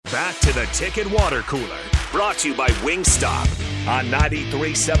Back to the Ticket Water Cooler, brought to you by Wingstop on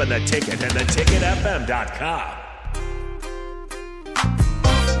 93.7 The Ticket and theticketfm.com.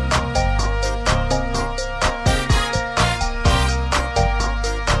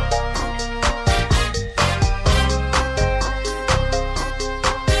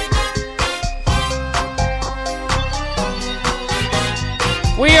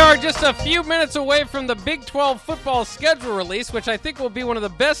 We are just a few minutes away from the Big 12 football schedule release, which I think will be one of the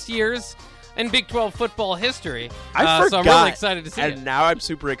best years in Big 12 football history. So I'm really excited to see it. And now I'm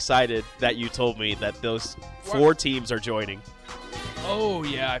super excited that you told me that those 4 teams are joining. Oh,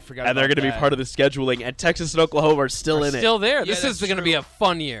 yeah, I forgot and they're going to be part of the scheduling, and Texas and Oklahoma are still in it. Still there. Yeah, This is that's going to be a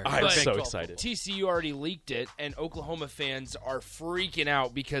fun year. I'm But so excited. TCU already leaked it, and Oklahoma fans are freaking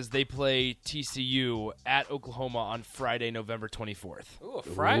out because they play TCU at Oklahoma on Friday, November 24th. Ooh, a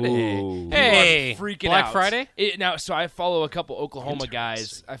Friday. Ooh. Hey, People are freaking Black out. Friday? So I follow a couple Oklahoma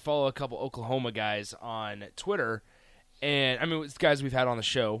guys. On Twitter, and I mean, it's guys we've had on the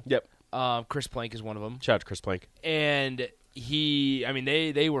show. Yep. Chris Plank is one of them. Shout out to Chris Plank. And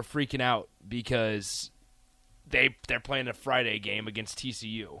they were freaking out because they're playing a Friday game against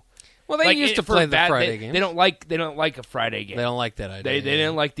TCU. Well, they used to play the Friday game. They don't like a Friday game. They don't like that idea. They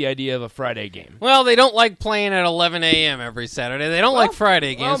didn't like the idea of a Friday game. Well, they don't like playing at 11 a.m. every Saturday. They don't like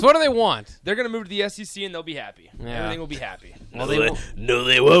Friday games. What do they want? They're going to move to the SEC and they'll be happy. Yeah. Everything will be happy. Well, they won't. No,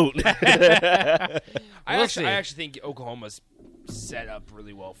 they won't. I We'll see. actually think Oklahoma's set up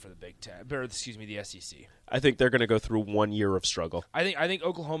really well for the the SEC. I think they're going to go through 1 year of struggle. I think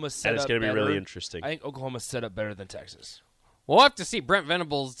Oklahoma's set And it's up going to be better. really interesting. I think Oklahoma's set up better than Texas. We'll have to see. Brent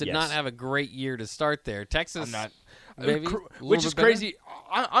Venables did Yes. not have a great year to start there. Texas, I'm not. maybe, Which is crazy.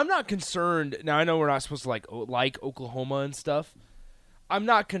 I'm not concerned. Now, I know we're not supposed to like Oklahoma and stuff. I'm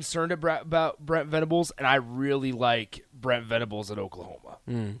not concerned about Brent Venables, and I really like Brent Venables at Oklahoma.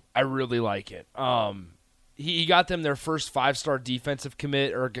 I really like it. He got them their first 5-star defensive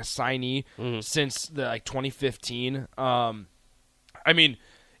commit or signee since 2015. I mean,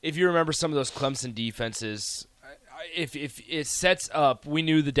 if you remember some of those Clemson defenses, if it sets up, we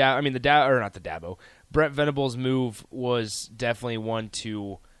knew Brent Venables' move was definitely one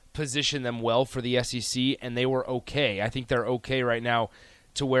to position them well for the SEC, and they were okay. I think they're okay right now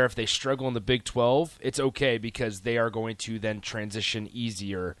to where if they struggle in the Big 12, it's okay because they are going to then transition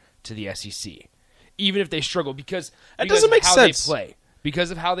easier to the SEC. Even if they struggle because doesn't make sense.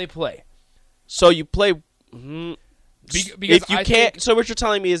 Because of how they play. So you play... Because if you can't, so what you're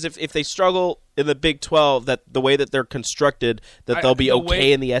telling me is if they struggle in the Big 12, that the way that they're constructed, that they'll be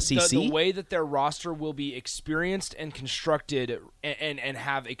okay in the SEC? The way that their roster will be experienced and constructed and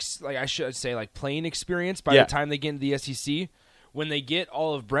have, playing experience by the time they get into the SEC, when they get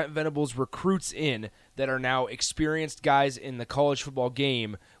all of Brent Venables' recruits in that are now experienced guys in the college football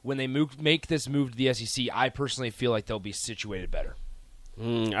game, when they make this move to the SEC, I personally feel like they'll be situated better.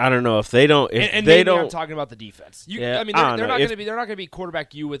 I don't know if they don't. If and they maybe don't, I'm talking about the defense. Yeah, they're not going to be. They're not going to be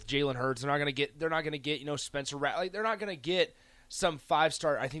quarterback U with Jalen Hurts. They're not going to get Spencer Rattler. They're not going to get some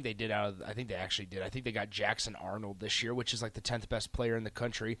 5-star. I think they did I think they actually did. I think they got Jackson Arnold this year, which is like the 10th best player in the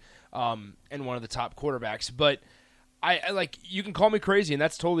country, and one of the top quarterbacks. But I you can call me crazy, and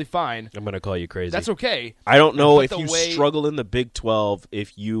that's totally fine. I'm going to call you crazy. That's okay. I don't know But if you struggle in the Big 12,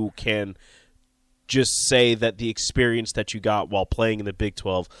 if you can just say that the experience that you got while playing in the Big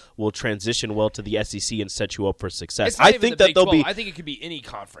 12 will transition well to the SEC and set you up for success. I think that they'll be. I think it could be any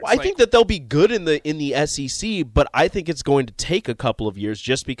conference. I think that they'll be good in the SEC, but I think it's going to take a couple of years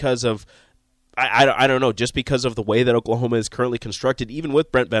just because of. I don't know, just because of the way that Oklahoma is currently constructed, even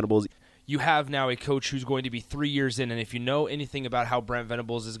with Brent Venables. You have now a coach who's going to be 3 years in, and if you know anything about how Brent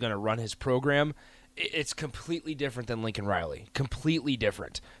Venables is going to run his program, it's completely different than Lincoln Riley. Completely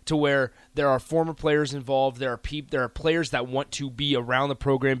different. To where there are former players involved, there are players that want to be around the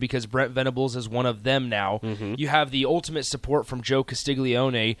program because Brent Venables is one of them now. Mm-hmm. You have the ultimate support from Joe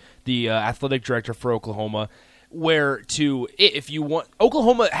Castiglione, the athletic director for Oklahoma, Oklahoma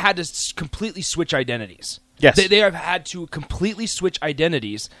had to completely switch identities. Yes. They have had to completely switch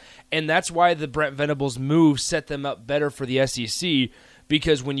identities, and that's why the Brent Venables move set them up better for the SEC,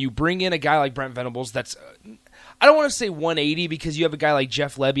 because when you bring in a guy like Brent Venables, that's I don't want to say 180 because you have a guy like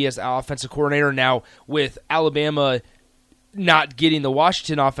Jeff Lebby as offensive coordinator. Now, with Alabama not getting the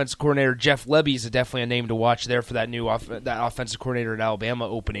Washington offensive coordinator, Jeff Lebby is definitely a name to watch there for that new that offensive coordinator at Alabama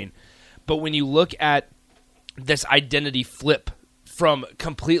opening. But when you look at this identity flip from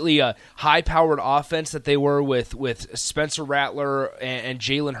completely a high-powered offense that they were with Spencer Rattler and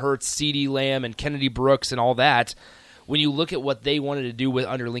Jalen Hurts, CeeDee Lamb, and Kennedy Brooks and all that, when you look at what they wanted to do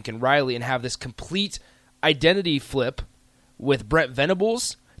under Lincoln Riley and have this complete identity flip with Brent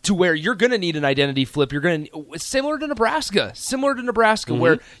Venables, to where you're going to need an identity flip. It's similar to Nebraska,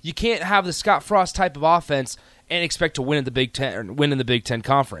 where you can't have the Scott Frost type of offense and expect to win in the Big Ten or win in the Big Ten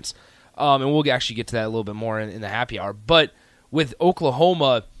Conference. And we'll actually get to that a little bit more in the happy hour. But with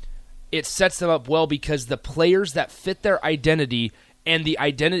Oklahoma, it sets them up well because the players that fit their identity and the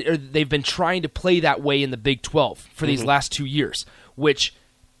identity, or they've been trying to play that way in the Big 12 for these last 2 years, which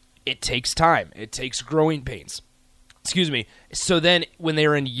it takes time. It takes growing pains. Excuse me. So then when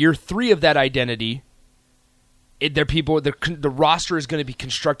they're in year 3 of that identity, the roster is going to be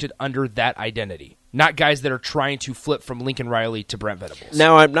constructed under that identity, not guys that are trying to flip from Lincoln Riley to Brent Venables.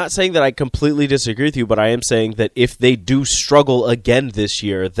 Now, I'm not saying that I completely disagree with you, but I am saying that if they do struggle again this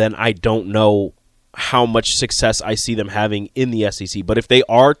year, then I don't know how much success I see them having in the SEC. But if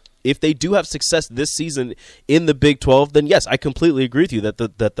they do have success this season in the Big 12, then yes, I completely agree with you that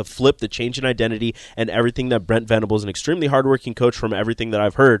the flip, the change in identity, and everything that Brent Venables, an extremely hardworking coach from everything that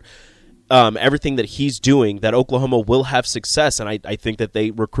I've heard, everything that he's doing, that Oklahoma will have success, and I think that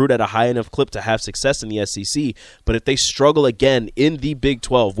they recruit at a high enough clip to have success in the SEC. But if they struggle again in the Big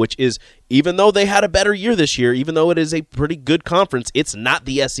 12, which is, even though they had a better year this year, even though it is a pretty good conference, it's not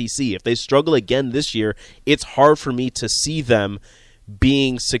the SEC. If they struggle again this year, it's hard for me to see them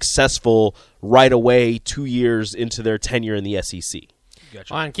being successful right away 2 years into their tenure in the SEC.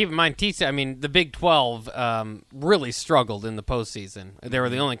 Gotcha. Well, and keep in mind, the Big 12 really struggled in the postseason. They were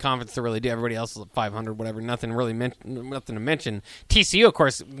the only conference to really do. Everybody else was at 500, whatever. Nothing to mention. TCU, of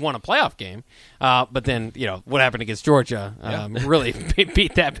course, won a playoff game, but then what happened against Georgia really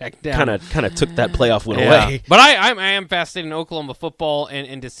beat that back down. Kind of took that playoff win away. But I am fascinated in Oklahoma football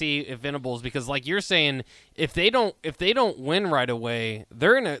and to see if Venables, because like you're saying, if they don't win right away,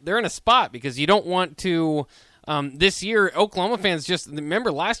 they're in a spot, because you don't want to. This year, Oklahoma fans just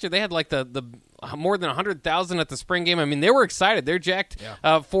remember last year they had like the more than 100,000 at the spring game. I mean, they were excited. They're jacked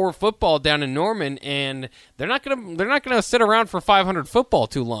for football down in Norman, and they're not gonna sit around for 500 football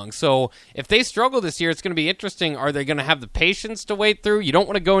too long. So if they struggle this year, it's going to be interesting. Are they going to have the patience to wait through? You don't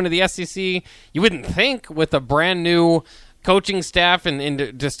want to go into the SEC. You wouldn't think with a brand new coaching staff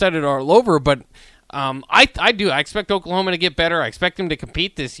and to start it all over, but. I do. I expect Oklahoma to get better. I expect them to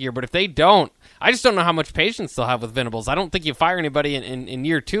compete this year. But if they don't, I just don't know how much patience they'll have with Venables. I don't think you fire anybody in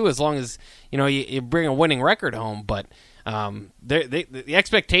year 2 as long as you bring a winning record home. But the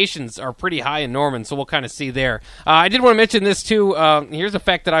expectations are pretty high in Norman, so we'll kind of see there. I did want to mention this too. Here's a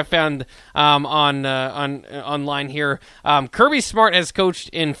fact that I found online here. Kirby Smart has coached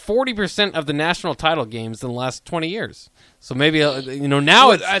in 40% of the national title games in the last 20 years. So maybe now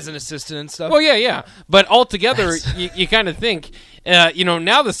it's as an assistant and stuff. Well, yeah. But altogether, you kind of think,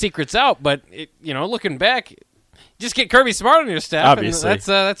 now the secret's out. But looking back, just get Kirby Smart on your staff. Obviously, and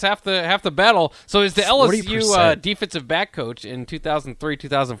that's half the battle. So is the LSU defensive back coach in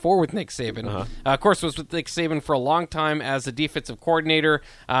 2003-2004 with Nick Saban. Of course, was with Nick Saban for a long time as a defensive coordinator.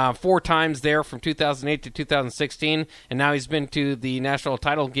 4 times there from 2008 to 2016, and now he's been to the national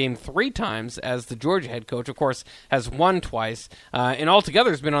title game 3 times as the Georgia head coach. Of course, has won twice, and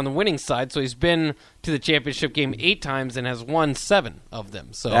altogether has been on the winning side. So he's been to the championship game 8 times and has won 7 of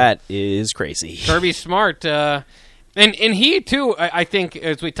them. So that is crazy. Kirby Smart. And he, too, I think,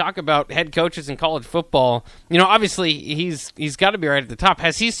 as we talk about head coaches in college football, obviously he's got to be right at the top.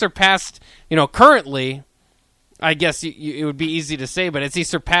 Has he surpassed, currently, I guess it would be easy to say, but has he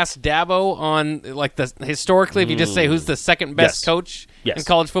surpassed Dabo on, like, historically, if you just say who's the second best coach in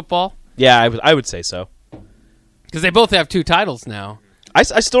college football? Yeah, I would say so. Because they both have 2 titles now. I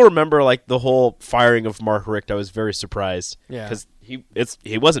still remember, like, the whole firing of Mark Richt. I was very surprised. Yeah. Because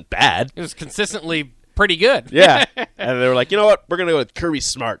he wasn't bad. It was consistently pretty good. Yeah. And they were like, you know what? We're going to go with Kirby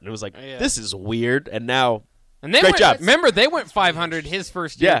Smart. And it was like, this is weird. And now, great job. Remember, they went 500 his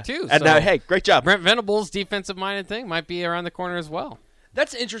first year, too. And now, hey, great job. Brent Venables' defensive-minded thing might be around the corner as well.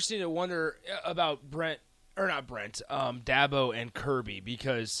 That's interesting to wonder about Dabo and Kirby,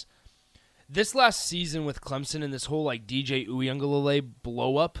 because this last season with Clemson and this whole, like, DJ Uiagalelei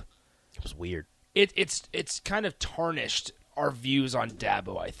blow-up, it was weird. It's kind of tarnished our views on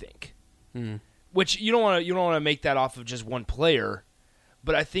Dabo, I think. Which you don't want to make that off of just one player,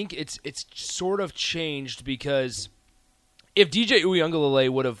 but I think it's sort of changed, because if DJ Uiagalelei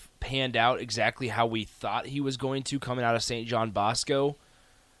would have panned out exactly how we thought he was going to coming out of St. John Bosco,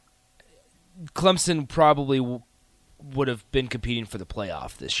 Clemson probably would have been competing for the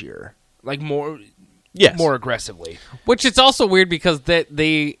playoff this year, like more aggressively. Which it's also weird because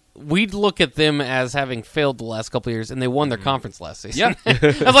they we'd look at them as having failed the last couple of years, and they won their conference last season. Yeah.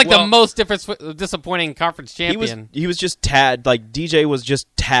 That's like the most disappointing conference champion. He was just tabbed. Like DJ was just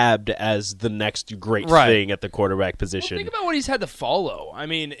tabbed as the next great thing at the quarterback position. Well, think about what he's had to follow. I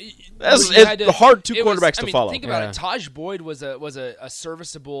mean, it's hard two quarterbacks to follow. Think about it. Taj Boyd was a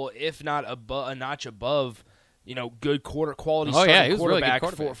serviceable, if not a notch above, good quality starting quarterback,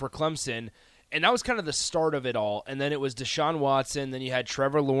 for Clemson. And that was kind of the start of it all. And then it was Deshaun Watson. Then you had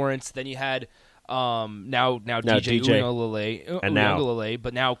Trevor Lawrence. Then you had now DJ Uiagalelei,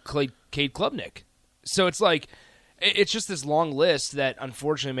 but now Cade Klubnik. So it's like it's just this long list that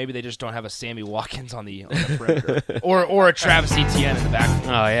unfortunately maybe they just don't have a Sammy Watkins on the perimeter or a Travis Etienne in the back.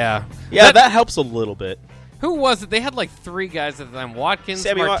 Oh yeah, that helps a little bit. Who was it? They had like 3 guys at the time: Watkins,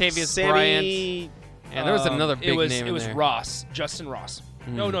 Martavius Bryant, and there was another big name. It was there. Ross, Justin Ross.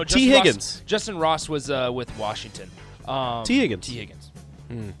 No, T. Higgins. Justin Ross was with Washington. T. Higgins.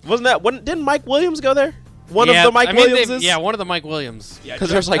 Didn't Mike Williams go there? One of the Mike Williamses? Yeah, one of the Mike Williams. Yeah, because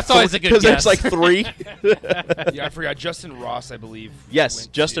there's like 3. Yeah, I forgot. Justin Ross, I believe. Yes,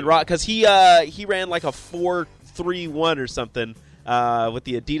 Justin Ross, because he ran like a 4.31 or something with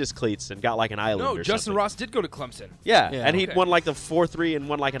the Adidas cleats and got like an island. No, or Justin something. Ross did go to Clemson. Yeah, and he won like the 4.3 and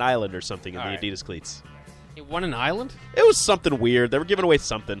won like an island or something in the Adidas cleats. He won an island? It was something weird. They were giving away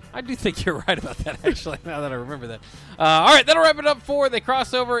something. I do think you're right about that, actually, now that I remember that. All right, that'll wrap it up for the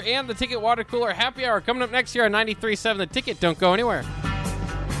crossover and the Ticket Water Cooler Happy Hour. Coming up next year on 93.7 The Ticket. Don't go anywhere.